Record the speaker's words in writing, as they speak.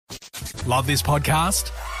Love this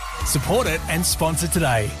podcast? Support it and sponsor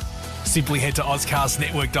today. Simply head to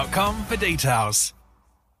ozcastnetwork.com for details.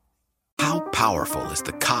 How powerful is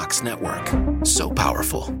the Cox Network? So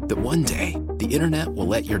powerful that one day the internet will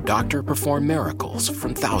let your doctor perform miracles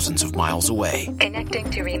from thousands of miles away.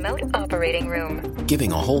 Connecting to remote operating room.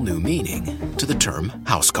 Giving a whole new meaning to the term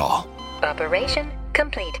house call. Operation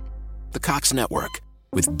complete. The Cox Network.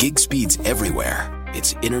 With gig speeds everywhere.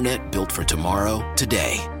 It's internet built for tomorrow,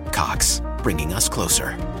 today. Cox, bringing us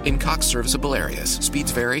closer. In Cox serviceable areas,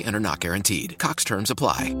 speeds vary and are not guaranteed. Cox terms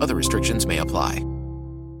apply. Other restrictions may apply.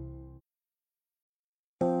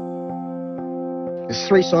 There's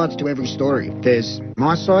three sides to every story. There's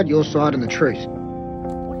my side, your side, and the truth.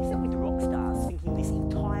 What is it with rock stars thinking this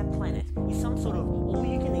entire planet is some sort of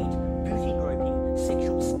all-you-can-eat, booty-groping,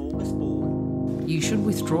 sexual smorgasbord? You should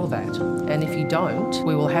withdraw that, and if you don't,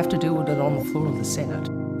 we will have to deal with it on the floor of the Senate.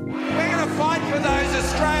 We're going to fight for those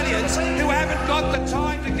Australians who haven't got the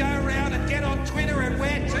time to go around and get on Twitter and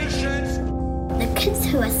wear T-shirts. The kids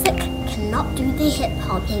who are sick cannot do their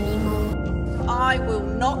hip-hop anymore. I will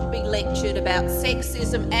not be lectured about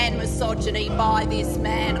sexism and misogyny by this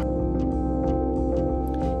man.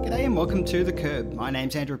 G'day and welcome to The Curb. My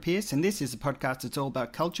name's Andrew Pearce and this is a podcast that's all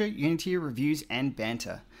about culture, unity, reviews and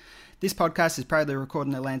banter. This podcast is proudly recorded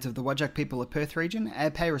in the lands of the Whadjuk people of Perth region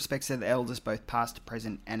and pay respects to the elders both past,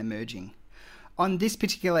 present and emerging. On this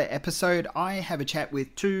particular episode, I have a chat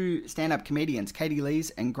with two stand-up comedians, Katie Lees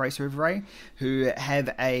and Grace Rouvray, who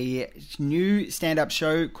have a new stand-up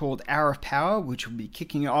show called Hour of Power, which will be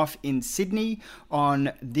kicking off in Sydney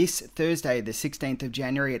on this Thursday, the 16th of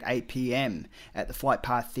January at 8 p.m. at the Flight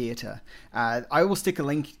Path Theatre. I will stick a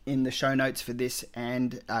link in the show notes for this,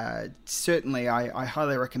 and certainly I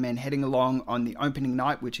highly recommend heading along on the opening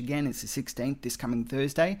night, which again is the 16th, this coming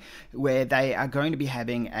Thursday, where they are going to be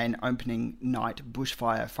having an opening night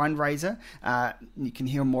bushfire fundraiser. You can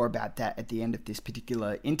hear more about that at the end of this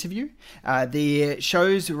particular interview. The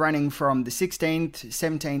show's running from the 16th,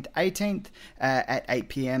 17th, 18th at 8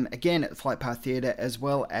 p.m. again at the Flight Path Theatre, as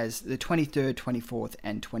well as the 23rd, 24th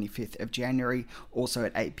and 25th of January, also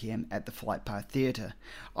at 8 p.m. at the Flight Path Theatre.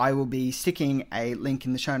 I will be sticking a link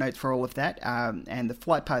in the show notes for all of that, and the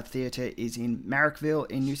Flight Path Theatre is in Marrickville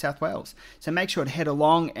in New South Wales. So make sure to head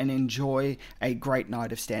along and enjoy a great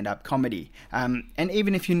night of stand-up comedy. And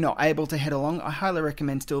even if you're not able to head along, I highly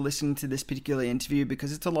recommend still listening to this particular interview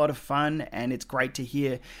because it's a lot of fun and it's great to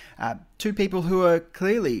hear two people who are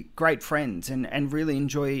clearly great friends and really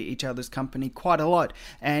enjoy each other's company quite a lot,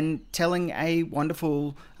 and telling a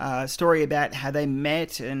wonderful story about how they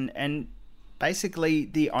met and basically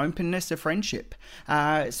the openness of friendship.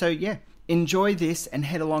 So yeah, enjoy this and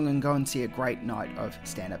head along and go and see a great night of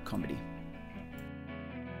stand-up comedy.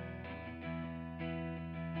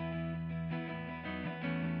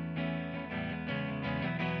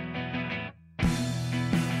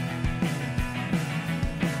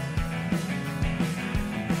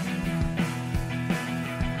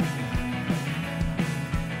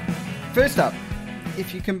 First up,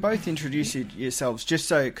 if you can both introduce yourselves, just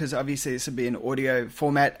so, because obviously this will be an audio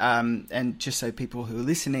format, and just so people who are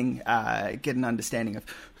listening get an understanding of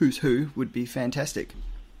who's who, would be fantastic.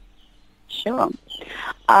 Sure.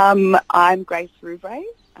 I'm Grace Rouvray,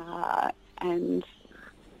 and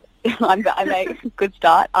I'm a good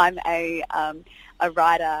start. I'm a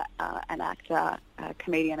writer, an actor, a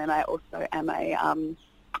comedian, and I also am a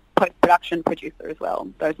post-production producer as well.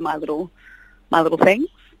 Those are my little things.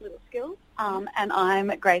 Little skills. And I'm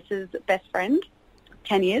Grace's best friend,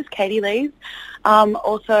 10 years, Katie Lees.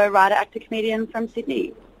 Also a writer, actor, comedian from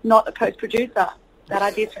Sydney. Not a post-producer. That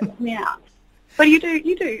idea stresses me out. But you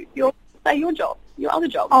do. Your job. Your other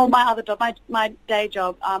job. Oh, my other job. My day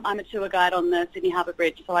job. I'm a tour guide on the Sydney Harbour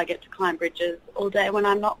Bridge, so I get to climb bridges all day when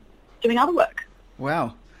I'm not doing other work.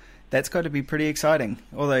 Wow. That's got to be pretty exciting,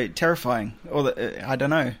 although terrifying. I don't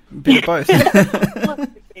know, a bit of both.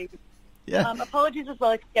 Yeah. Apologies as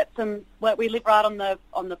well if you get some. Well, we live right on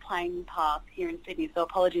the plane path here in Sydney, so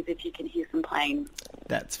apologies if you can hear some planes.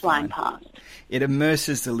 That's flying fine. past. It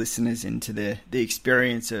immerses the listeners into the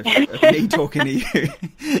experience of me talking to you.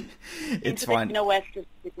 It's fine. The west of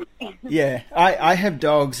Sydney. Yeah, I have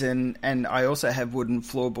dogs and I also have wooden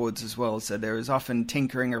floorboards as well, so there is often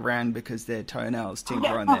tinkering around because their toenails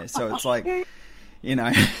tinker on there. So it's like, you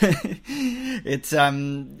know, it's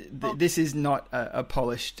this is not a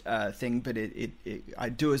polished thing, but I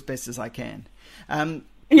do as best as I can.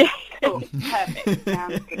 Yeah, cool. Perfect.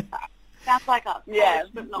 Sounds like us. Yeah,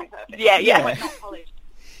 but not perfect. Yeah. But not polished.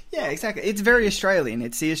 Yeah, exactly. It's very Australian.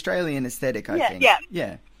 It's the Australian aesthetic, I think. Yeah.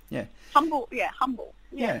 Yeah. Humble. Yeah.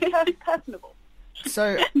 Personable.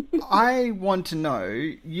 So I want to know,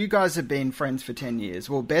 you guys have been friends for 10 years,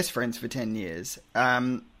 well, best friends for 10 years.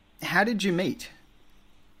 How did you meet?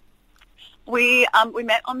 We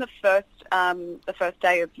met on the first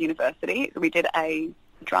day of university. We did a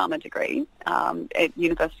drama degree at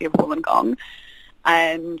University of Wollongong.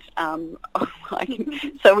 And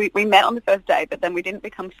so we met on the first day, but then we didn't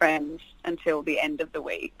become friends until the end of the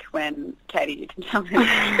week when, Katie, you can tell me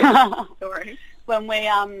the story. When we,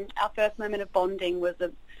 our first moment of bonding was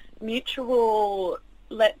a mutual,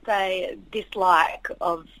 let's say, dislike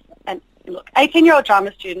of, and look, 18-year-old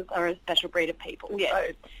drama students are a special breed of people. Yeah. So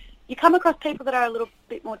you come across people that are a little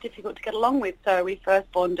bit more difficult to get along with. So we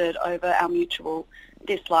first bonded over our mutual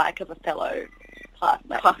dislike of a fellow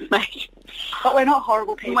classmate. But we're not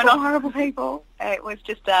horrible people. We're not horrible people. It was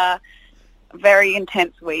just a very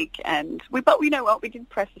intense week, but you know what? We did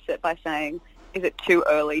preface it by saying, "Is it too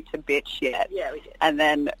early to bitch yet?" Yeah, we did. And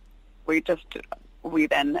then we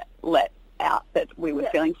then let out that we were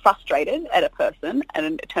feeling frustrated at a person,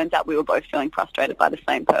 and it turns out we were both feeling frustrated by the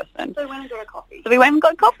same person. So we went and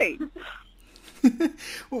got a coffee.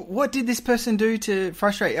 What did this person do to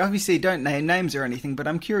frustrate you? Obviously, don't name names or anything, but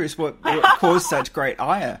I'm curious what caused such great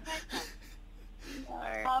ire.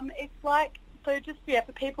 It's like, so just,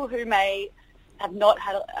 for people who may have not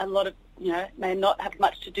had a lot of, may not have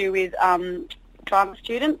much to do with drama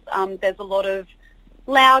students, there's a lot of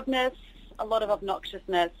loudness, a lot of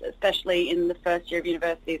obnoxiousness, especially in the first year of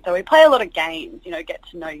university. So we play a lot of games, get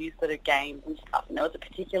to know you sort of games and stuff. And there was a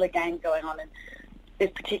particular game going on, and this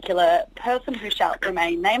particular person, who shall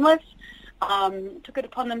remain nameless, took it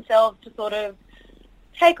upon themselves to sort of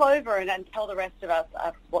take over and tell the rest of us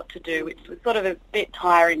what to do, which was sort of a bit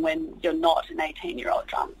tiring when you're not an 18-year-old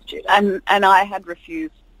drama student. And I had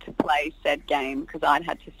refused to play said game because I'd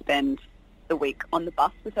had to spend the week on the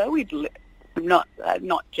bus with her. We'd not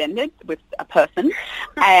gendered, with a person,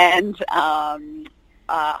 and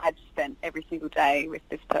I'd spent every single day with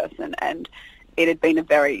this person, and it had been a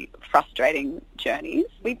very frustrating journey.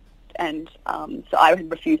 So I had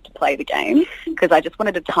refused to play the game because I just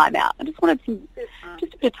wanted a time out. I just wanted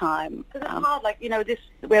just a bit of time. Because it's hard, this,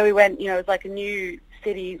 where we went, it was like a new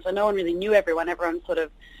city, so no one really knew everyone. Everyone's sort of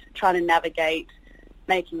trying to navigate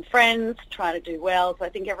making friends, trying to do well. So I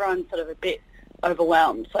think everyone's sort of a bit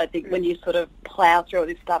overwhelmed. So I think when you sort of plough through all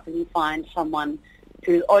this stuff and you find someone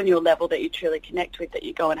who's on your level that you truly connect with, that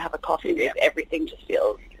you go and have a coffee with, everything just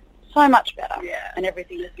feels so much better. Yeah. And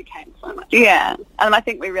everything just became so much better. Yeah. And I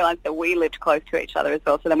think we realised that we lived close to each other as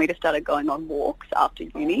well, so then we just started going on walks after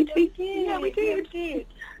uni. Yeah, we did.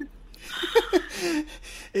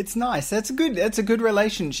 It's nice. That's a good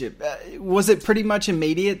relationship. Was it pretty much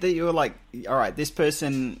immediate that you were like, all right, this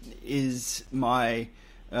person is my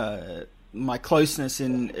closeness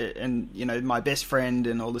and my best friend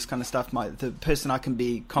and all this kind of stuff, the person I can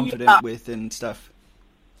be confident with and stuff?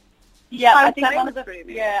 Yeah, I think I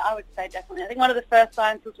would say definitely. I think one of the first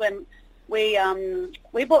signs was when we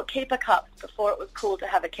bought keeper cups before it was cool to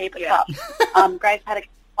have a keeper cup. Grace had a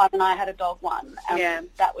one and I had a dog one.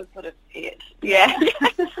 That was sort of it. Yeah.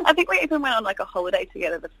 I think we even went on like a holiday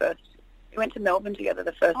together we went to Melbourne together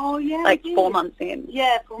the first, 4 months in.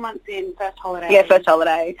 Yeah, 4 months in, first holiday. Yeah, first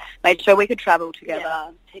holiday. Made sure we could travel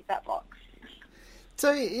together, tick that box.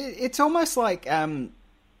 So it's almost like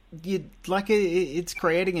it's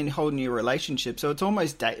creating a whole new relationship. So it's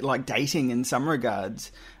almost like dating in some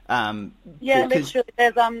regards. Literally.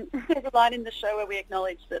 There's a line in the show where we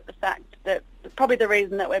acknowledge that the fact that probably the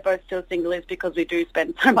reason that we're both still single is because we do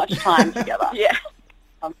spend so much time together. Yeah.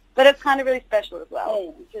 But it's kind of really special as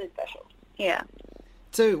well. It's really special. Yeah.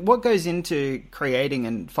 So what goes into creating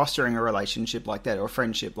and fostering a relationship like that or a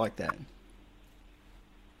friendship like that?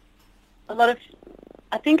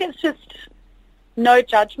 I think it's just no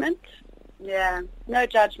judgment. Yeah, no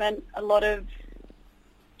judgment. A lot of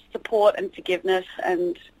support and forgiveness,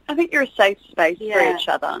 and I think you're a safe space for each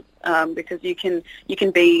other because you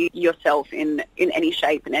can be yourself in any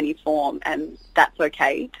shape, in any form, and that's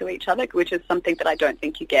okay to each other, which is something that I don't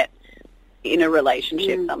think you get in a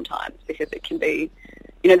relationship sometimes, because it can be,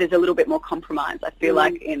 there's a little bit more compromise. I feel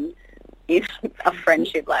like in a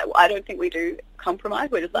friendship, like I don't think we do compromise.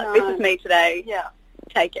 We're just like, this is me today. Yeah.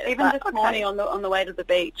 Take it. Even this morning on the way to the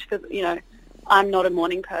beach, because I'm not a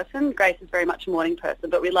morning person. Grace is very much a morning person,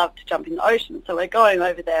 but we love to jump in the ocean. So we're going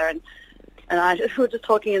over there, and we were just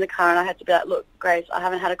talking in the car, and I had to be like, look, Grace, I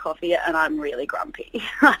haven't had a coffee yet, and I'm really grumpy.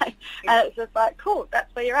 And it's just like, cool,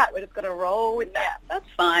 that's where you're at. We're just going to roll with that. That's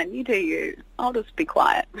fine. You do you. I'll just be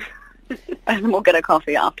quiet, and we'll get a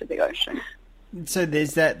coffee after the ocean. So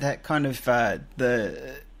there's that kind of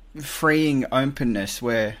freeing openness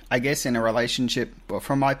where, I guess, in a relationship, well,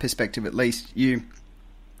 from my perspective at least, you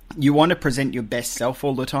want to present your best self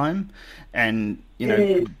all the time, and you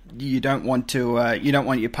don't want to you don't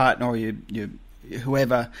want your partner or your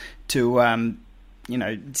whoever to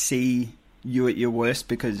see you at your worst,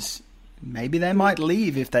 because maybe they might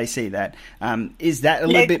leave if they see that. Is that a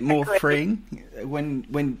little bit more freeing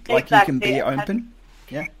when like you can be open?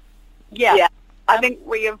 Yeah. I think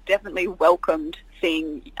we have definitely welcomed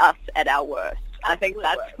seeing us at our worst. I think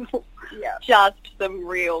that's just some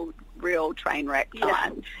real train wreck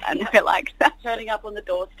times. And we're like turning up on the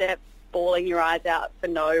doorstep, bawling your eyes out for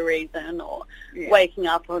no reason, or waking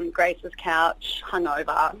up on Grace's couch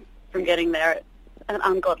hungover from getting there at an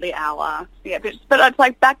ungodly hour. Yeah, but it's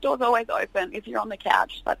like back door's always open. If you're on the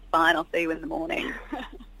couch, that's fine. I'll see you in the morning.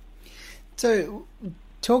 So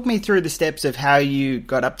talk me through the steps of how you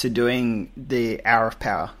got up to doing the Hour of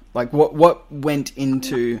Power. Like what went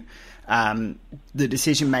into the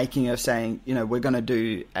decision making of saying, we're going to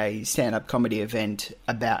do a stand-up comedy event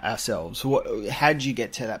about ourselves. How did you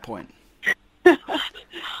get to that point?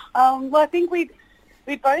 Well, I think we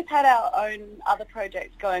both had our own other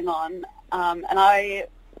projects going on, and I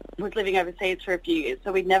was living overseas for a few years,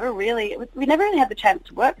 so we never really had the chance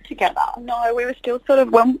to work together. No, we were still sort of,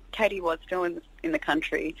 when Katie was still in the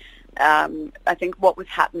country, I think what was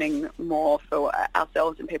happening more for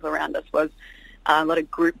ourselves and people around us was a lot of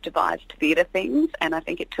group devised theatre things, and I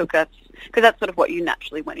think it took us, because that's sort of what you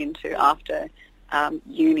naturally went into after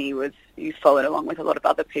uni, was you followed along with a lot of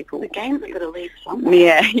other people. The game's got to lead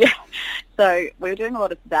somewhere. Yeah. So we were doing a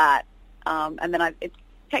lot of that, and then it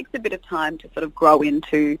takes a bit of time to sort of grow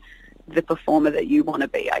into the performer that you want to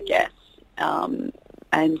be, I guess.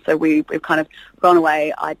 And so we've kind of gone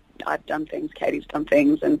away. I've done things, Katie's done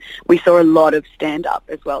things, and we saw a lot of stand-up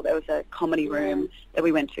as well. There was a comedy room that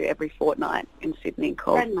we went to every fortnight in Sydney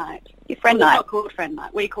called... Friend Night. Yeah, Friend Night. It's not called Friend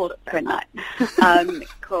Night. We called it Friend Night.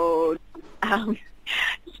 Called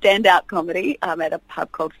Stand-Out Comedy at a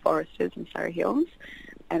pub called Foresters in Surrey Hills.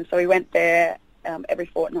 And so we went there every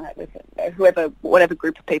fortnight with whatever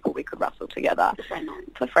group of people we could rustle together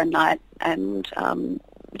for Friend Night. And,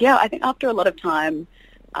 I think after a lot of time,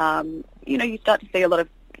 you start to see a lot of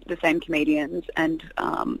the same comedians, and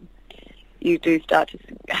you do start to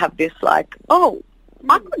have this like, I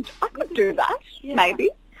could do that, maybe.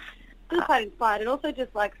 I was quite inspired, and also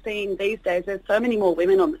just like seeing these days there's so many more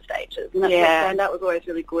women on the stages, and that's why stand-up was always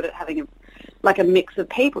really good at having a mix of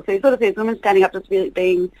people. So you sort of see these women standing up, just really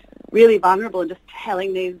being really vulnerable and just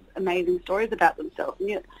telling these amazing stories about themselves.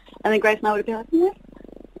 And then Grace and I would be like, we've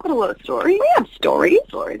got a lot of stories. We have stories,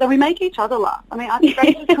 and we make each other laugh. I mean, I think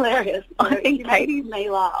Grace is hilarious. I think Katie's me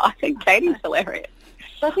laugh. I think Katie's hilarious.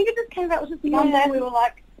 So I think it just came about, just one day we were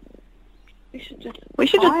like, we should just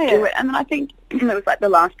do it. And then I think it was like the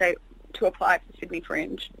last day to apply for Sydney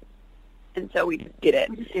Fringe. And so we just did it.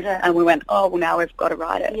 And we went, well, now we've got to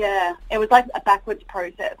write it. Yeah. It was like a backwards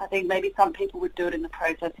process. I think maybe some people would do it in the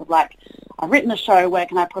process of like, I've written a show, where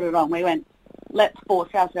can I put it on? We went, let's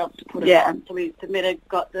force ourselves to put it on. So we submitted,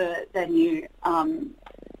 got the venue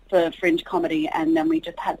for Fringe Comedy, and then we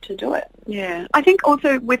just had to do it. Yeah. I think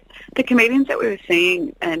also with the comedians that we were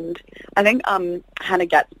seeing, and I think Hannah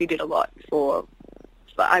Gatsby did a lot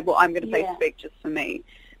I'm going to say speak just for me.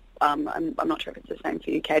 I'm not sure if it's the same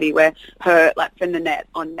for you, Katie, where her, like, From the Net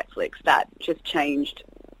on Netflix, that just changed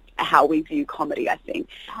how we view comedy, I think.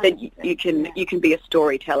 100%. That you can be a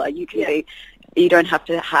storyteller. You can be, you don't have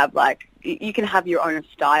to have, like, you can have your own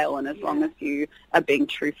style, and as long as you are being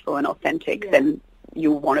truthful and authentic, then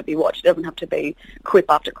you'll want to be watched. It doesn't have to be quip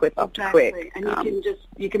after quip after quip. And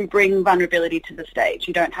you can bring vulnerability to the stage.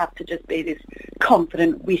 You don't have to just be this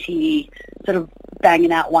confident, witty, sort of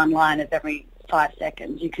banging out one-liners every 5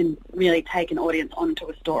 seconds. You can really take an audience onto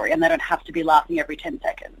a story, and they don't have to be laughing every 10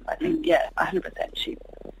 seconds. I think, 100%. She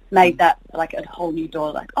made that like a whole new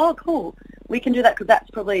door, like, oh, cool, we can do that, because that's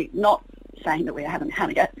probably not saying that we haven't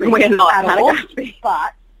Hannah Gatsby. We're not Hannah Gatsby.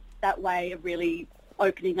 But that way of really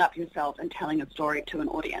opening up yourself and telling a story to an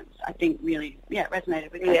audience, I think really,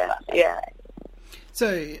 resonated with us. Yeah.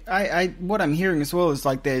 So what I'm hearing as well is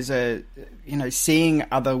like there's a, seeing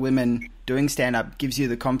other women doing stand-up gives you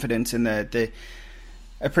the confidence and the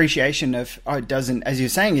appreciation of, it doesn't, as you're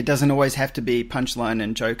saying, it doesn't always have to be punchline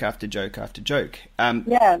and joke after joke after joke.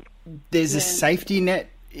 There's a safety net.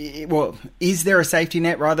 Well, is there a safety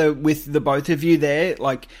net rather with the both of you there?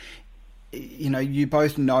 Like, you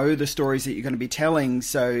both know the stories that you're going to be telling.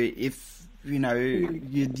 So if,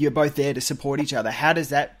 you're both there to support each other, how does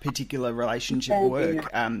that particular relationship work?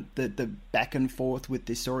 The back and forth with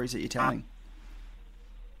the stories that you're telling?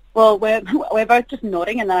 Well, we're both just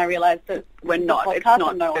nodding, and then I realised that we're not. It's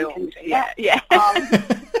not no filmed. One can do yeah, that. yeah.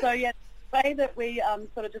 So yeah, the way that we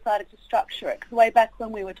sort of decided to structure it, because way back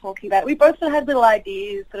when we were talking about it, we both sort of had little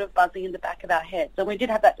ideas sort of buzzing in the back of our heads, and we did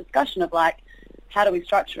have that discussion of like, how do we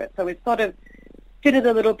structure it? So we've sort of did it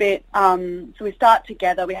a little bit. So we start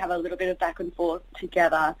together. We have a little bit of back and forth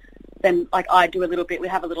together. Then, like, I do a little bit. We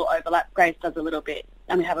have a little overlap. Grace does a little bit,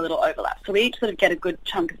 and we have a little overlap. So we each sort of get a good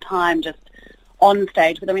chunk of time just on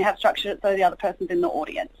stage, but then we have structured it so the other person's in the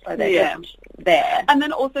audience, so they're just there. And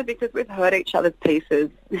then also because we've heard each other's pieces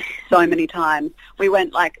so many times, we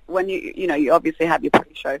went like, when you obviously have your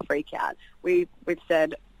pre-show freak out. We've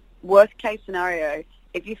said, worst case scenario,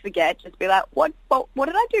 if you forget, just be like, what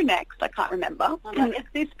did I do next? I can't remember. I'm like, it's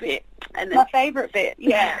this bit. And my favourite bit.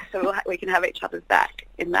 Yeah. So we can have each other's back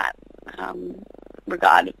in that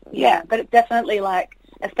regard. Yeah, but it's definitely like,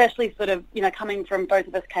 especially sort of, coming from, both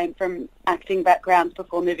of us came from acting backgrounds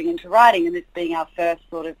before moving into writing, and this being our first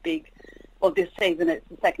sort of big, well, this season, it's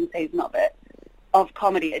the second season of it, of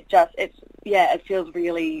comedy. It feels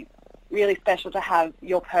really, really special to have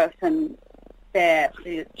your person there for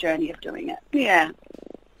the journey of doing it. Yeah.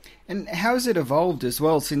 And how has it evolved as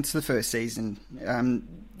well since the first season?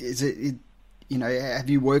 Is it have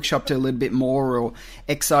you workshopped it a little bit more, or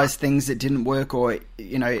excised things that didn't work, or,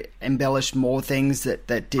 embellished more things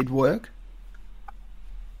that did work?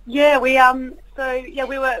 Yeah, we were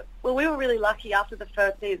really lucky after the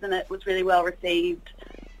first season. It was really well received,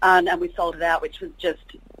 and we sold it out, which was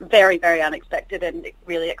just very, very unexpected and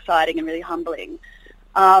really exciting and really humbling.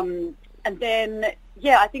 And then,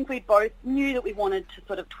 I think we both knew that we wanted to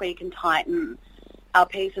sort of tweak and tighten our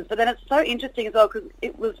pieces. But then it's so interesting as well, because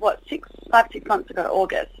it was, 5-6 months ago,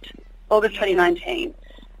 August 2019.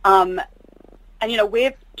 And,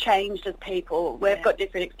 we've changed as people. We've got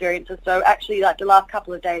different experiences. So actually, like, the last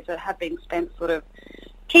couple of days have been spent sort of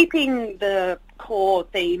keeping the core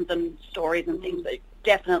themes and stories and things, but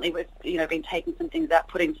definitely we've, been taking some things out,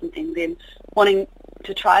 putting some things in, wanting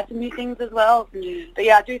to try some new things as well. But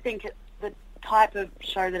I do think it's the type of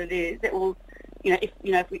show that it is. It will,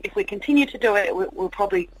 if we continue to do it, we'll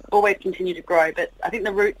probably always continue to grow. But I think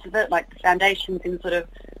the roots of it, like the foundations in sort of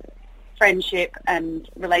friendship and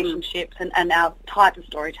relationships and our type of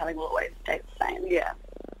storytelling, will always stay the same. Yeah.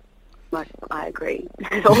 Like, I agree.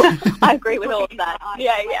 I agree with all of that.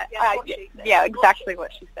 Yeah, exactly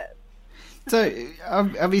what she said. So,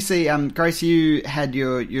 obviously, Grace, you had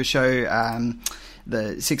your show,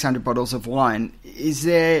 the 600 Bottles of Wine. Is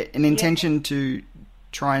there an intention to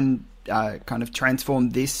try and kind of transform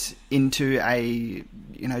this into a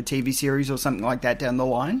TV series or something like that down the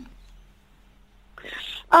line?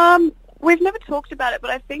 We've never talked about it,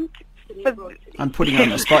 but I think I'm putting you on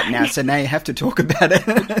the spot now, so now you have to talk about it.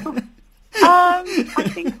 I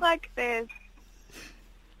think like there's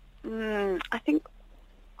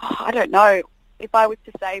I don't know. If I was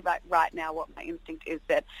to say right now what my instinct is,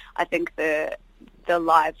 that I think the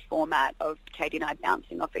live format of Katie and I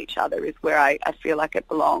bouncing off each other is where I feel like it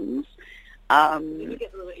belongs. You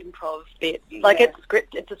get a little improv bit. Like, it's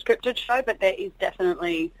a scripted show, but there is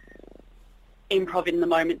definitely improv in the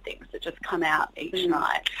moment things that just come out each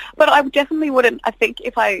night. But I definitely wouldn't. I think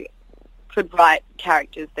if I could write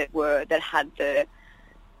characters that had the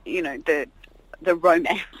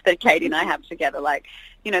romance that Katie and I have together, like,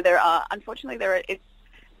 it's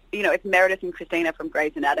Meredith and Christina from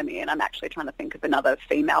Grey's Anatomy, and I'm actually trying to think of another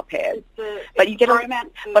female pair. But you get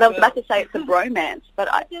romance. But I was about to say it's a bromance, but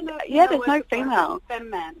there's no female.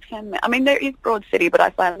 Femman. I mean, there is Broad City, but I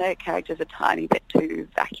find their characters a tiny bit too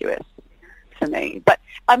vacuous for me. But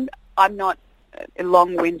I'm not. A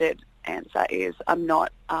long-winded answer is I'm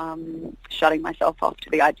not shutting myself off to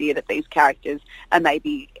the idea that these characters are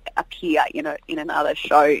maybe appear in another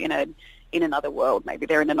show in another world. Maybe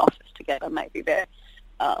they're in an office together. Maybe they're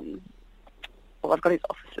I've got his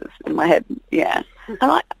offices in my head. Yeah,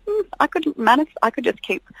 and I could just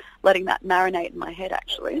keep letting that marinate in my head.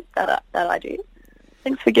 Actually, that idea.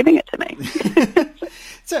 Thanks for giving it to me.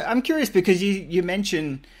 So I'm curious, because you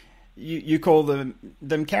mention you call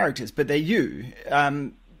them characters, but they're you.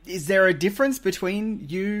 Is there a difference between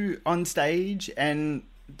you on stage and,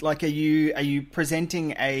 like, are you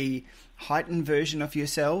presenting a heightened version of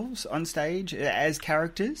yourselves on stage as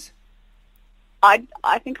characters? I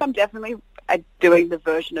think I'm definitely doing the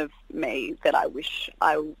version of me that I wish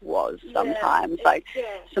I was sometimes.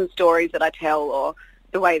 Some stories that I tell, or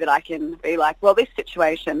the way that I can be like, well, this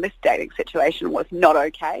dating situation was not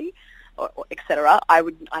okay, or etc. I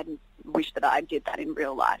wish that I did that in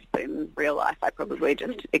real life, but in real life I probably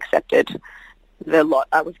just accepted the lot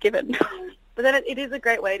I was given. But then it is a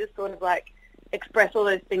great way to sort of, like, express all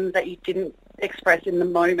those things that you didn't express in the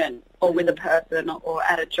moment or with a person or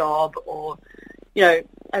at a job or, you know,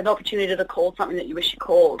 an opportunity to call something that you wish you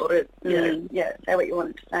called or to, you know, say what you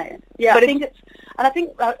wanted to say. Yeah, but I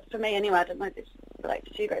think for me anyway, I don't know if this relates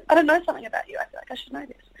to you guys. I don't know something about you. I feel like I should know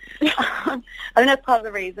this. I think that's part of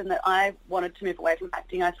the reason that I wanted to move away from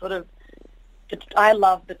acting. I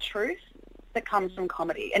love the truth that comes from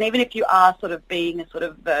comedy. And even if you are sort of being a sort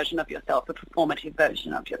of version of yourself, a performative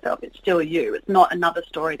version of yourself, it's still you. It's not another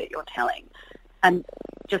story that you're telling. And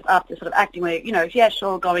just after sort of acting where, you know, yeah,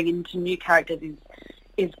 sure, going into new characters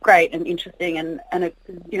is great and interesting and a,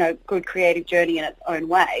 you know, good creative journey in its own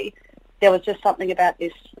way. There was just something about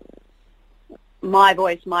this, my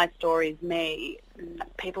voice, my stories, me,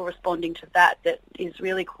 people responding to that is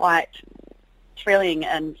really quite thrilling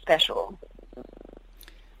and special.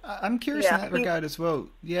 I'm curious in that regard as well.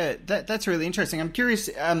 Yeah, that's really interesting. I'm curious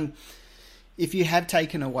if you have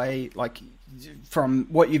taken away, like, from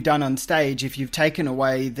what you've done on stage, if you've taken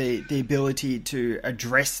away the ability to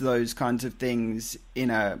address those kinds of things in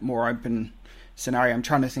a more open scenario. I'm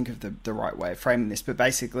trying to think of the right way of framing this, but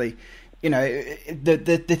basically, you know,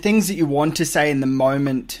 the things that you want to say in the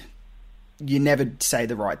moment, you never say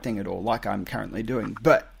the right thing at all, like I'm currently doing.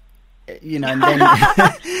 But you know, and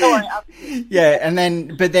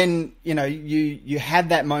then but then you know, you have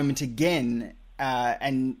that moment again,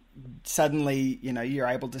 and suddenly, you know, you're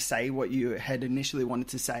able to say what you had initially wanted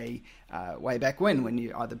to say way back when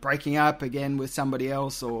you're either breaking up again with somebody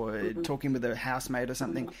else or talking with a housemate or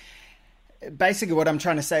something. Basically, what I'm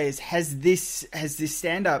trying to say is, has this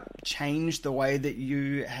stand-up changed the way that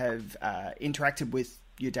you have interacted with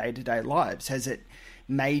your day-to-day lives? Has it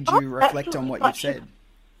made you reflect on what you've said?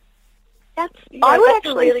 That's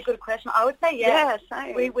a really good question. I would say yes. Yeah,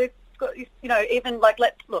 same. We've got, you know, even like,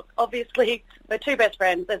 obviously we're two best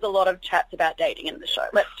friends. There's a lot of chats about dating in the show.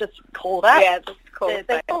 Let's just call that. Yeah, just call it.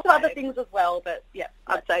 There's also other things as well, but yeah,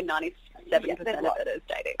 I'd say 97% of it is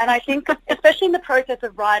dating. And I think, especially in the process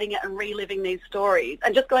of writing it and reliving these stories,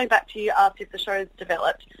 and just going back to you asked if the show's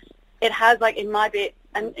developed, it has, like, in my bit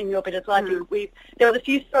and in your bit as well, I think there was a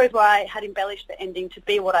few stories where I had embellished the ending to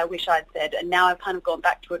be what I wish I'd said, and now I've kind of gone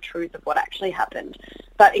back to a truth of what actually happened.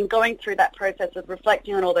 But in going through that process of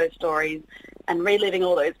reflecting on all those stories and reliving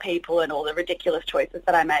all those people and all the ridiculous choices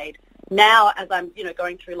that I made, now as I'm, you know,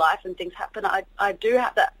 going through life and things happen, I do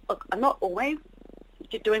have that, look, I'm not always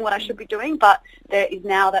doing what I should be doing, but there is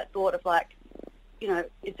now that thought of, like, you know,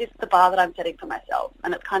 is this the bar that I'm setting for myself?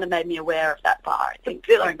 And it's kind of made me aware of that bar, I think.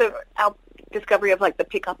 Our discovery of, like, the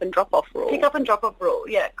pick-up and drop-off rule. Pick-up and drop-off rule,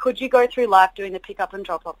 yeah. Could you go through life doing the pick-up and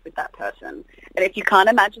drop-off with that person? And if you can't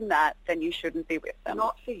imagine that, then you shouldn't be with them.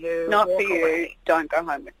 Not for you. Not for you. Don't go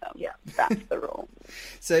home with them. Yeah, that's the rule.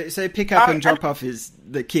 So pick-up and drop-off is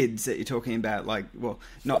the kids that you're talking about, like, well,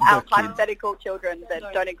 not our the kids. hypothetical children that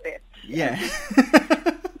don't exist. Yeah.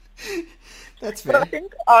 That's fair. But I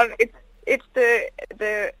think it's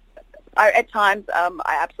the at times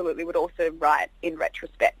I absolutely would also write in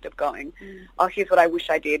retrospect of going, oh, here's what I wish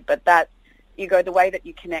I did. But that, you go, the way that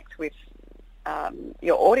you connect with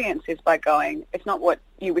your audience is by going, it's not what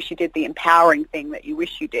you wish you did, the empowering thing that you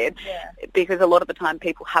wish you did, because a lot of the time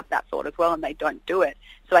people have that thought as well and they don't do it.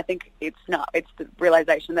 So I think it's the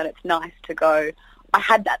realization that it's nice to go, I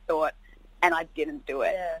had that thought and I didn't do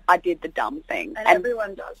it. Yeah. I did the dumb thing. And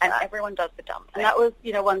everyone does that. And everyone does the dumb thing. And that was,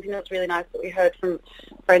 you know, one thing that's really nice that we heard from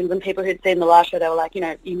friends and people who'd seen the last show. They were like, you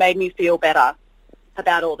know, you made me feel better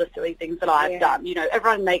about all the silly things that I've done. You know,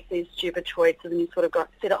 everyone makes these stupid choices and you sort of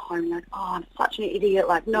sit at home and you're like, oh, I'm such an idiot.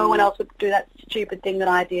 Like, no one else would do that stupid thing that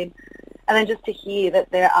I did. And then just to hear that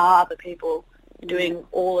there are other people doing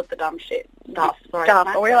all of the dumb shit stuff. Sorry,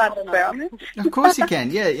 are we allowed to swear on this? Of course you can.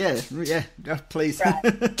 Yeah. Oh, please.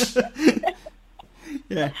 Right.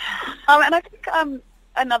 Yeah. And I think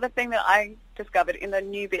another thing that I discovered in the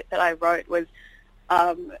new bit that I wrote was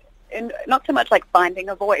not so much like finding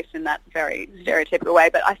a voice in that very stereotypical way,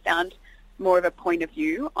 but I found more of a point of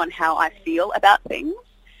view on how I feel about things.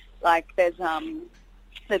 Like there's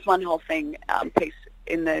one whole thing piece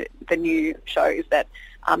in the new show is that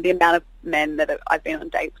the amount of men that I've been on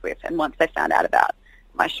dates with, and once they found out about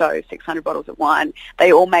my show, 600 Bottles of Wine,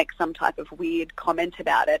 they all make some type of weird comment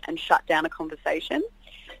about it and shut down a conversation.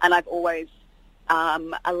 And I've always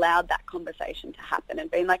allowed that conversation to happen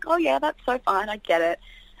and been like, oh, yeah, that's so fine, I get it.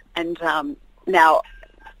 And now,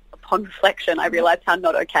 upon reflection, I realise how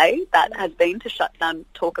not okay that has been to shut down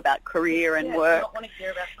talk about career and work. You don't want to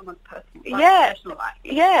hear about someone's personal personal life.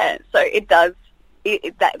 Yeah, so it does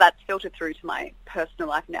that's filtered through to my personal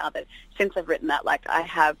life now, that since I've written that, like, I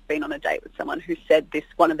have been on a date with someone who said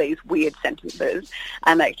one of these weird sentences,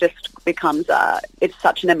 and it just becomes it's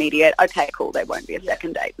such an immediate, okay, cool, there won't be a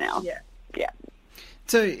second date now. Yeah.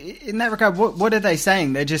 So in that regard, what are they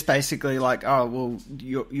saying? They're just basically like, oh, well,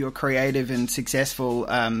 you're creative and successful,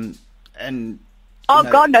 and oh,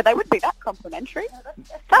 God, no, they wouldn't be that complimentary.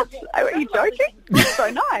 Are you joking? That's so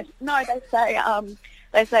nice. No,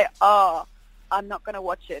 they say, oh, I'm not going to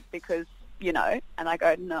watch it because, you know, and I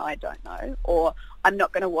go, no, I don't know. Or I'm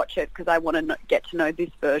not going to watch it because I want to get to know this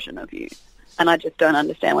version of you. And I just don't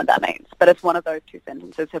understand what that means. But it's one of those two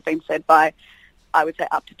sentences have been said by, I would say,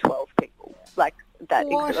 up to 12 people. Like, that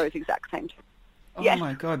those exact same two. Oh,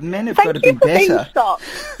 my God, men have got to be better.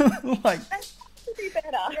 Like, to be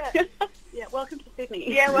better. Yeah, welcome to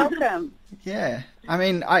Sydney. Yeah, welcome. Yeah, I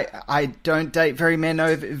mean, I don't date very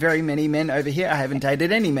many men over here. I haven't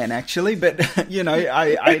dated any men, actually, but, you know,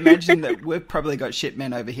 I imagine that we've probably got shit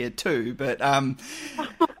men over here too, but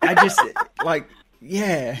I just, like,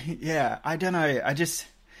 yeah, I don't know,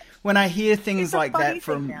 when I hear things like that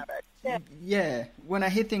from, when I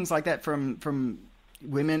hear things like that from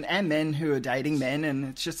women and men who are dating men, and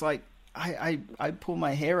it's just like, I pull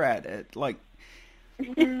my hair out at, like,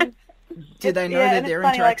 do they know that they're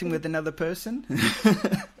interacting with another person?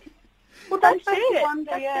 Well, that's it.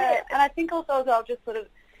 And I think also, as I'll just sort of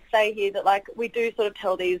say here, that, like, we do sort of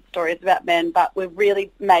tell these stories about men, but we've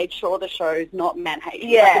really made sure the show's not man-hating.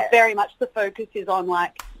 Yeah. Like, it's very much the focus is on,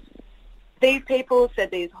 like, these people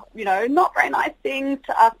said these, you know, not very nice things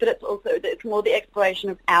to us, but it's more the exploration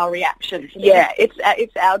of our reaction to them. Yeah,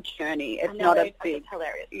 it's our journey. It's not a big,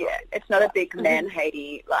 hilarious. Yeah, it's not a big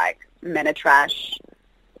man-hating, like, men are trash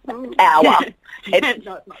hour.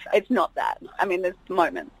 It's not that. I mean, there's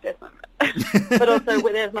moments. But also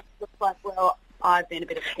there's moments like, well, I've been a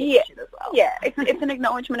bit of a shit as well. Yeah, it's an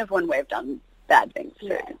acknowledgement of when we've done bad things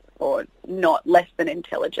too, or not less than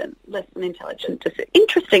intelligent.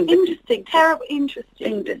 Interesting, terrible,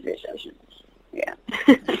 interesting decisions. Yeah.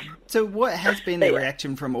 So what has been the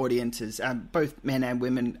reaction from audiences, both men and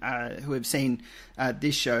women, who have seen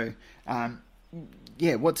this show?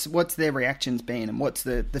 What's their reactions been, and what's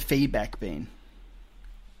the feedback been?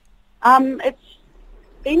 It's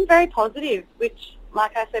been very positive, which,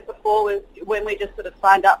 like I said before, was when we just sort of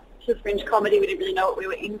signed up to Fringe Comedy, we didn't really know what we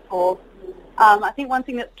were in for. I think one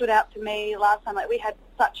thing that stood out to me last time, like, we had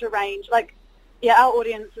such a range, like, our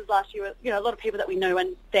audiences last year were, you know, a lot of people that we knew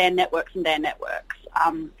and their networks. So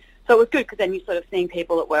it was good because then you're sort of seeing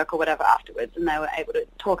people at work or whatever afterwards, and they were able to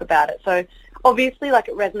talk about it. So obviously, like,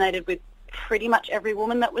 it resonated with pretty much every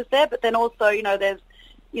woman that was there, but then also, you know, there's,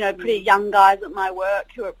 you know, pretty young guys at my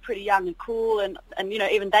work who are pretty young and cool, and you know,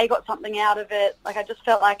 even they got something out of it. Like, I just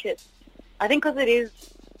felt like I think because it is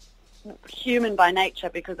human by nature,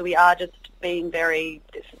 because we are just being very,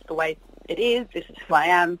 this is the way it is, this is who I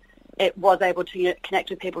am, it was able to, you know, connect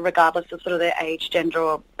with people regardless of sort of their age, gender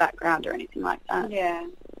or background or anything like that. Yeah.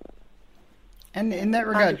 And in that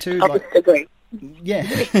regard too, agree. Yeah.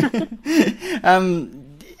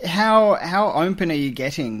 How open are you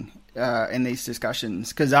getting in these discussions?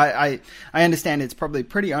 Because I understand it's probably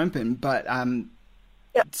pretty open, but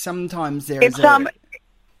sometimes there is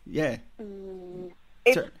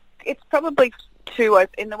It's probably too open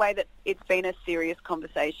in the way that it's been a serious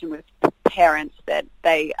conversation with parents that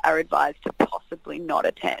they are advised to possibly not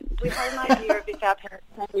attend. We had an idea of if our parents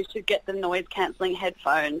said we should get the noise-cancelling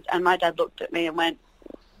headphones, and my dad looked at me and went,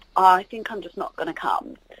 I think I'm just not going to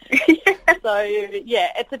come. So,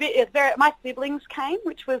 it's very, my siblings came,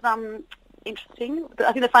 which was interesting. But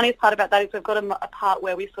I think the funniest part about that is we've got a part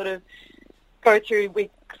where we sort of we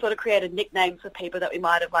sort of created nicknames for people that we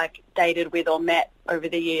might have, like, dated with or met over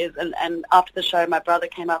the years. And after the show, my brother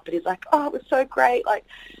came up and he's like, oh, it was so great, like,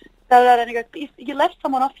 and he goes, but you left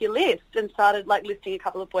someone off your list, and started, like, listing a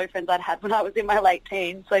couple of boyfriends I'd had when I was in my late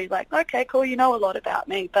teens. So he's like, okay, cool, you know a lot about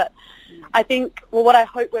me. But I think, well, what I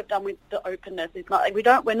hope we've done with the openness is not, like,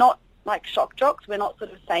 we're not like shock jocks. We're not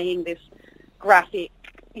sort of saying this graphic,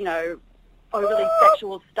 you know, overly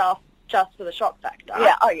sexual stuff just for the shock factor.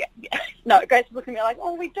 Yeah, No, Grace was looking at me like,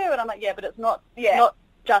 oh, we do. And I'm like, yeah, but it's not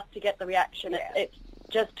just to get the reaction. Yeah. It's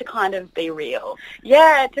just to kind of be real.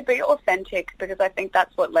 Yeah, to be authentic, because I think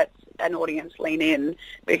that's what lets an audience lean in,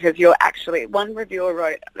 because you're actually, one reviewer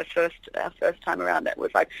wrote our first time around, that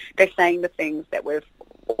was like, they're saying the things that we've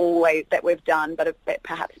done but have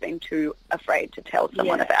perhaps been too afraid to tell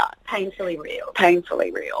someone about. Painfully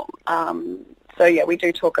real. So yeah, we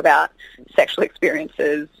do talk about sexual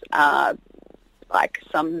experiences, like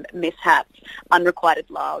some mishaps, unrequited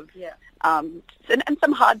love, and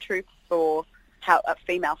some hard truths for how a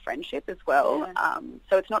female friendship as well.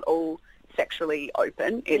 So it's not all sexually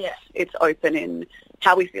open. It's open in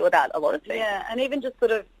how we feel about a lot of things. Yeah, and even just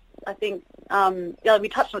sort of, I think, we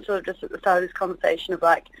touched on it sort of just at the start of this conversation of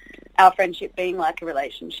like our friendship being like a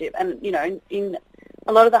relationship, and you know, in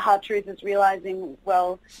a lot of the hard truth is realizing,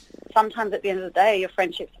 well, sometimes at the end of the day, your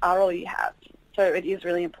friendships are all you have. So it is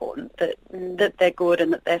really important that that they're good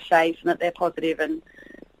and that they're safe and that they're positive. And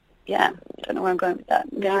yeah, I don't know where I'm going with that.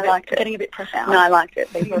 I like it. Getting a bit profound. No, I like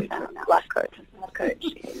it. Being profound. Life coach.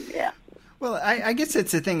 Yeah. Well, I guess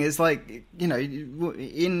that's the thing is like, you know,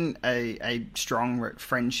 in a strong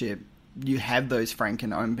friendship, you have those frank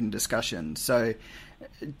and open discussions. So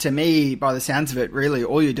to me, by the sounds of it, really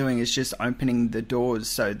all you're doing is just opening the doors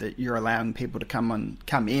so that you're allowing people to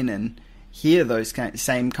come in and hear those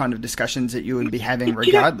same kind of discussions that you would be having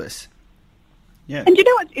regardless. Yeah. And you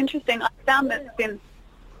know what's interesting? I found that since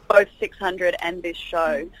both 600 and this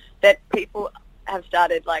show, that people have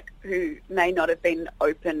started, like, who may not have been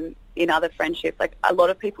open in other friendships. Like, a lot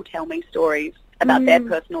of people tell me stories about their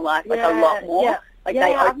personal life, like, a lot more. Yeah. Like,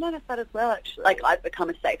 I've noticed that as well, actually. Like, I've become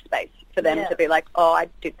a safe space for them to be like, oh, I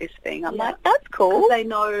did this thing. I'm like, that's cool. They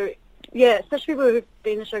know, especially people who've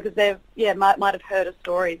been in the show, because they've, might have heard a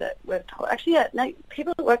story that we've told. Actually,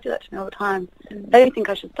 people at work do that to me all the time. They don't think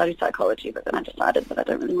I should study psychology, but then I decided that I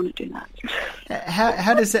don't really want to do that.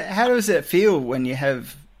 How does it feel when you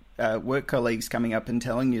have work colleagues coming up and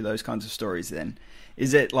telling you those kinds of stories then?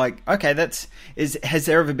 Is it like, okay, has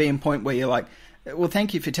there ever been a point where you're like, well,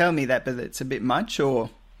 thank you for telling me that, but it's a bit much, or?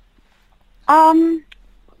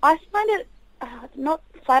 I find it not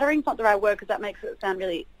flattering's not the right word because that makes it sound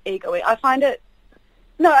really ego-y. I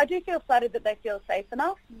do feel flattered that they feel safe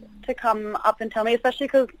enough to come up and tell me, especially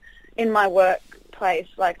because in my workplace,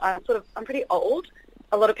 like I'm pretty old.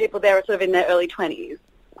 A lot of people there are sort of in their early 20s.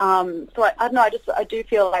 So I don't know, I do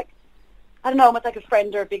feel like, I don't know, almost like a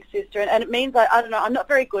friend or a big sister, and it means I don't know, I'm not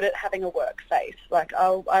very good at having a work face. Like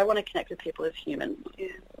I want to connect with people as humans. Yeah.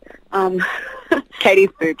 Katie's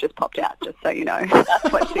boob just popped out, just so you know.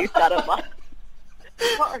 That's what she started like.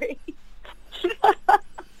 Sorry.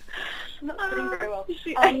 Not sitting very well.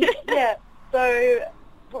 So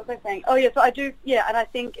what was I saying? Oh, yeah, so I do, and I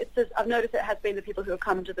think it's just, I've noticed it has been the people who have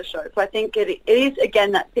come to the show. So I think it is,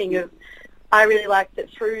 again, that thing of, I really liked it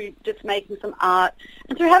through just making some art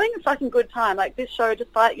and through having a fucking good time. Like this show,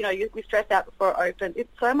 despite, we stress out before it opens,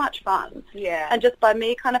 it's so much fun. Yeah. And just by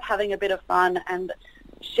me kind of having a bit of fun and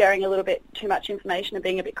sharing a little bit too much information and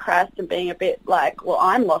being a bit crass and being a bit like, well,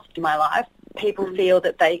 I'm lost in my life, people feel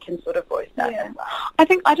that they can sort of voice that as well. I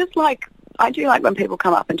think I do like when people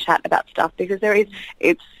come up and chat about stuff because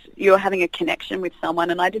you're having a connection with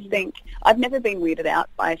someone, and I just think I've never been weirded out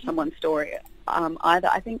by someone's story either.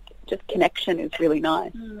 I think just connection is really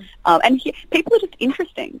nice. And people are just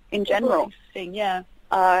interesting in general.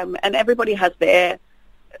 And everybody has their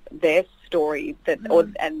story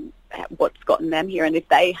and what's gotten them here. And if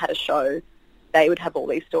they had a show, they would have all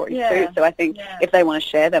these stories too. So I think if they want to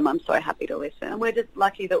share them, I'm so happy to listen. And we're just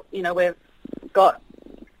lucky that, we've got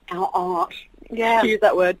our art, to use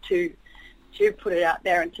that word, to put it out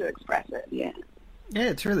there and to express it. Yeah,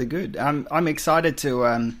 it's really good. I'm excited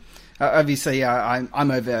to... obviously,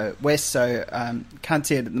 I'm over west, so can't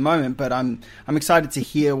see it at the moment. But I'm excited to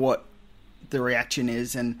hear what the reaction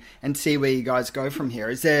is and see where you guys go from here.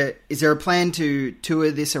 Is there a plan to tour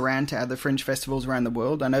this around to other fringe festivals around the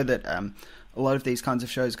world? I know that a lot of these kinds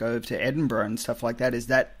of shows go over to Edinburgh and stuff like that. Is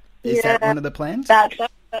that one of the plans? That's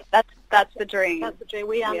the dream. That's the dream.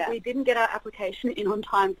 We didn't get our application in on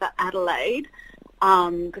time for Adelaide.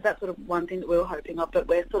 Because that's sort of one thing that we were hoping of, but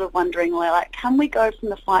we're sort of wondering, can we go from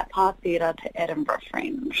the Fight Pass Theatre to Edinburgh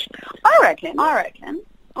Fringe? I reckon.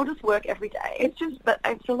 I'll just work every day. But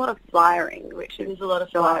it's a lot of flyering, which is a lot of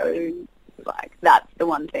flyering. Like, that's the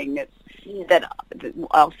one thing that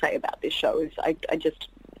I'll say about this show is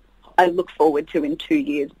I look forward to in 2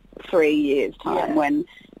 years, 3 years time when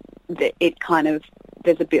it kind of,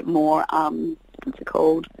 there's a bit more, what's it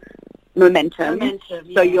called? Momentum.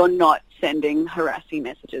 So you're not sending harassing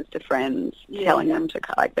messages to friends telling them to,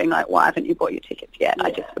 being like, why haven't you bought your tickets yet?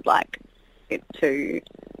 I just would like it to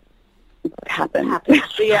happen.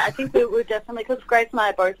 So I think we're definitely, because Grace and I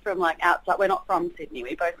are both from outside, we're not from Sydney,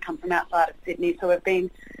 we both come from outside of Sydney, so we've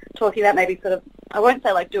been talking about maybe sort of, I won't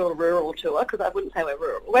say do a rural tour, because I wouldn't say we're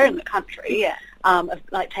rural, we're in the country, of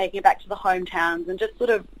taking it back to the hometowns and just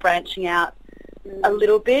sort of branching out a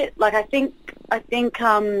little bit. I think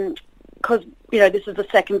because, this is the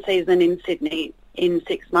second season in Sydney in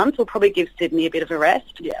 6 months, we'll probably give Sydney a bit of a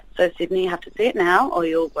rest. Yeah. So Sydney, you have to see it now or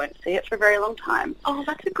you won't see it for a very long time. Oh,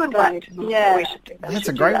 that's a good way to we should do that. That's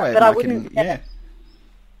a great way of marketing it.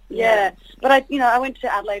 Yeah. But I went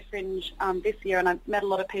to Adelaide Fringe this year, and I met a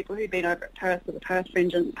lot of people who'd been over at Perth with the Perth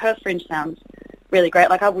Fringe, and Perth Fringe sounds really great.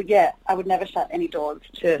 Like I would never shut any doors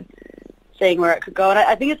to seeing where it could go. And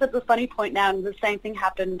I think it's at the funny point now, and the same thing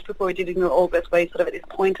happened before we did it in August, where you're sort of at this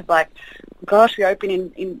point of like, gosh, we open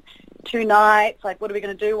in 2 nights, like what are we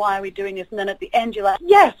going to do, why are we doing this? And then at the end you're like,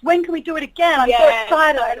 yes, when can we do it again? I'm so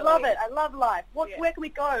excited, totally. I love it, I love life. Where can we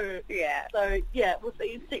go? Yeah. So we'll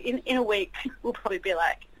see. In a week we'll probably be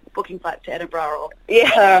like booking flights to Edinburgh or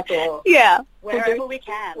Perth or wherever we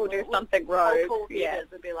can. We'll do something rogue. We'll call theatres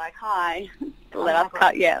and be like, hi, let us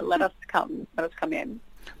come in.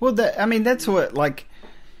 Well, that's what, like,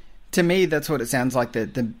 to me, that's what it sounds like.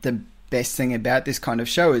 The best thing about this kind of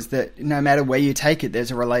show is that no matter where you take it,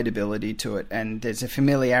 there's a relatability to it, and there's a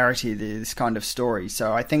familiarity to this kind of story.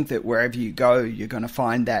 So I think that wherever you go, you're going to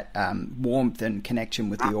find that warmth and connection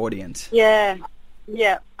with the audience. Yeah,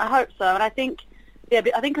 I hope so. And I think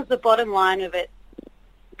as the bottom line of it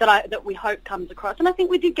that we hope comes across, and I think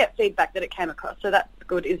we did get feedback that it came across, so that's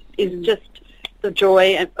good, is just the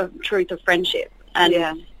joy of truth of friendship.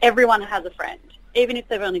 And everyone has a friend, even if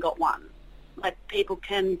they've only got one. Like, people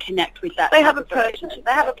can connect with that. They have a person. It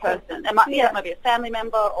might be a family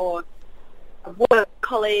member or a work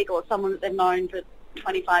colleague or someone that they've known for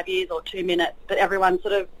 25 years or 2 minutes, but everyone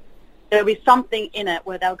there'll be something in it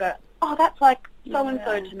where they'll go, oh, that's like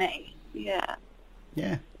so-and-so to me. Yeah.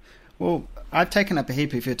 Yeah. Well, I've taken up a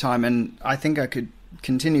heap of your time, and I think I could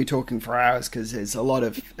continue talking for hours because there's a lot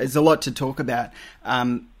to talk about.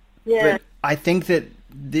 But I think that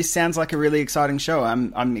this sounds like a really exciting show.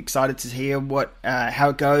 I'm excited to hear how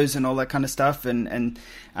it goes and all that kind of stuff, and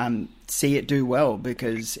see it do well,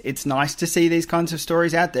 because it's nice to see these kinds of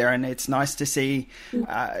stories out there, and it's nice to see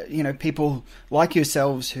people like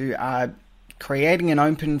yourselves who are creating an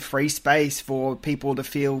open, free space for people to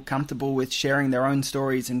feel comfortable with sharing their own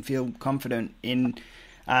stories and feel confident in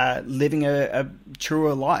living a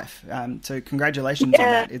truer life. So congratulations on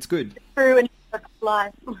that. It's good. True and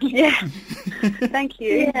life. Yeah. Thank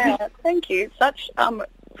you. Yeah, thank you. Such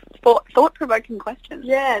thought-provoking questions.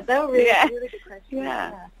 Yeah, they were really good questions.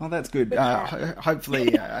 Yeah. Well, that's good.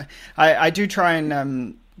 Hopefully, I do try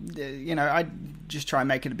and I just try and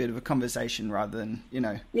make it a bit of a conversation rather than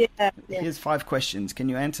here's 5 questions. Can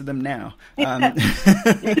you answer them now? 5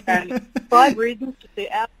 reasons to see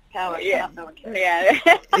our power. Yeah. No one cares.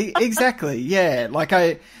 Yeah. Exactly. Yeah. Like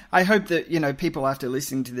I hope that people after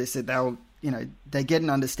listening to this, that they'll they get an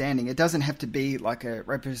understanding. It doesn't have to be like a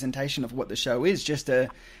representation of what the show is, just an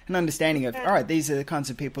understanding of, all right, these are the kinds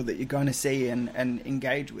of people that you're going to see and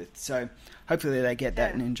engage with. So hopefully they get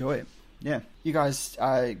that and enjoy it. Yeah. You guys,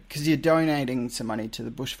 because you're donating some money to the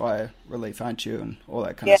bushfire relief, aren't you, and all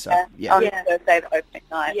that kind of stuff? Yeah. On Thursday, the opening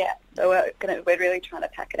night. Yeah. So we're really trying to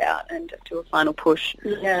pack it out and just do a final push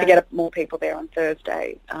to get more people there on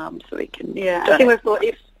Thursday, so we can. Yeah. I think we've thought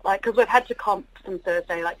because we've had to comp some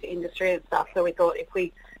Thursday, like the industry and stuff, so we thought if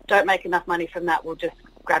we don't make enough money from that, we'll just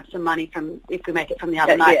grab some money if we make it from the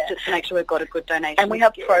other night, just to make sure we've got a good donation. And we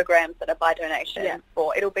have programs that are by donation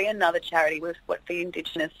it'll be another charity with the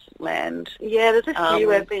Indigenous land. Yeah, there's a few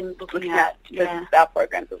we've been looking at. Our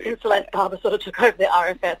programs. Since Celeste Barber sort of took over the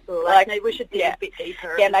RFS, we were like, maybe we should dig a bit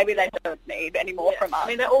deeper. Yeah, maybe they don't need any more from us. I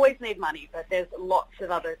mean, they always need money, but there's lots of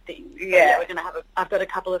other things. Yeah, we're going to I've got a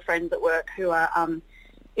couple of friends at work who are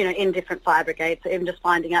in different fire brigades, so even just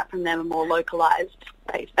finding out from them a more localised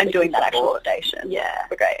base and doing that actual station. Yeah,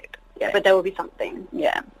 brigade. Yeah, but there will be something.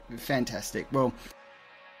 Yeah. Fantastic. Well,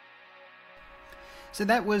 so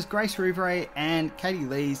that was Grace Rouvray and Katie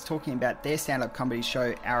Lees talking about their stand-up comedy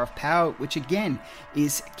show Hour of Power, which again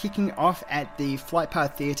is kicking off at the Flight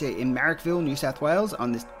Path Theatre in Marrickville, New South Wales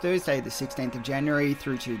on this Thursday the 16th of January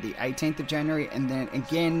through to the 18th of January, and then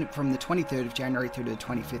again from the 23rd of January through to the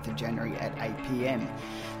 25th of January at 8 p.m.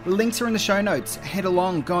 The links are in the show notes. Head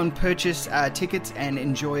along, go and purchase tickets and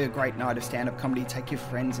enjoy a great night of stand-up comedy. Take your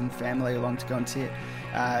friends and family along to go and see it.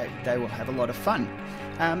 They will have a lot of fun.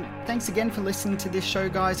 Thanks again for listening to this show,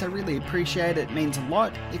 guys. I really appreciate it. It means a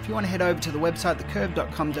lot. If you want to head over to the website,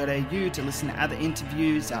 thecurb.com.au, to listen to other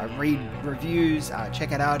interviews, read reviews,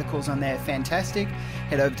 check out articles on there, fantastic.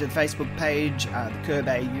 Head over to the Facebook page, The Curb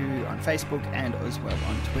AU on Facebook, and as well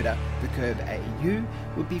on Twitter, The Curb AU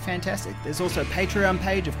would be fantastic. There's also a Patreon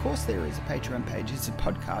page. Of course there is a Patreon page. It's a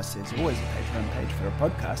podcast. There's always a Patreon page for a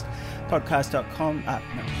podcast. Patreon.com,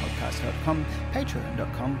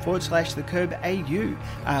 patreon.com/The Curb AU.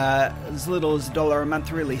 As little as $1 a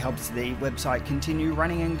month really helps the website continue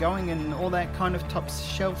running and going and all that kind of top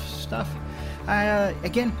shelf stuff.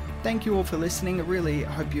 Again, thank you all for listening. I really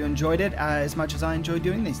hope you enjoyed it as much as I enjoy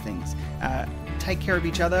doing these things. take care of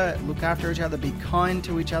each other, look after each other, be kind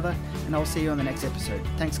to each other, and I'll see you on the next episode.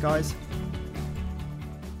 Thanks, guys.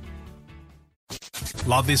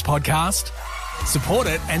 Love this podcast? Support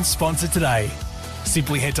it and sponsor today.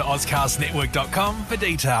 Simply head to AuscastNetwork.com for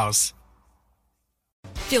details.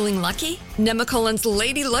 Feeling lucky? Nemacolin's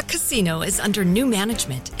Lady Luck Casino is under new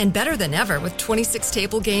management and better than ever with 26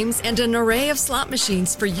 table games and an array of slot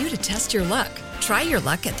machines for you to test your luck. Try your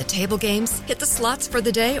luck at the table games, hit the slots for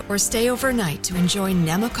the day, or stay overnight to enjoy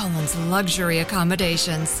Nemacolin's luxury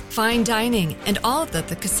accommodations, fine dining, and all that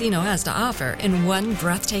the casino has to offer in one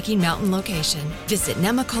breathtaking mountain location. Visit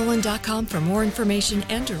Nemacolin.com for more information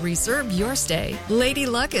and to reserve your stay. Lady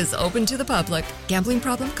Luck is open to the public. Gambling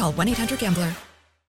problem? Call 1-800-GAMBLER.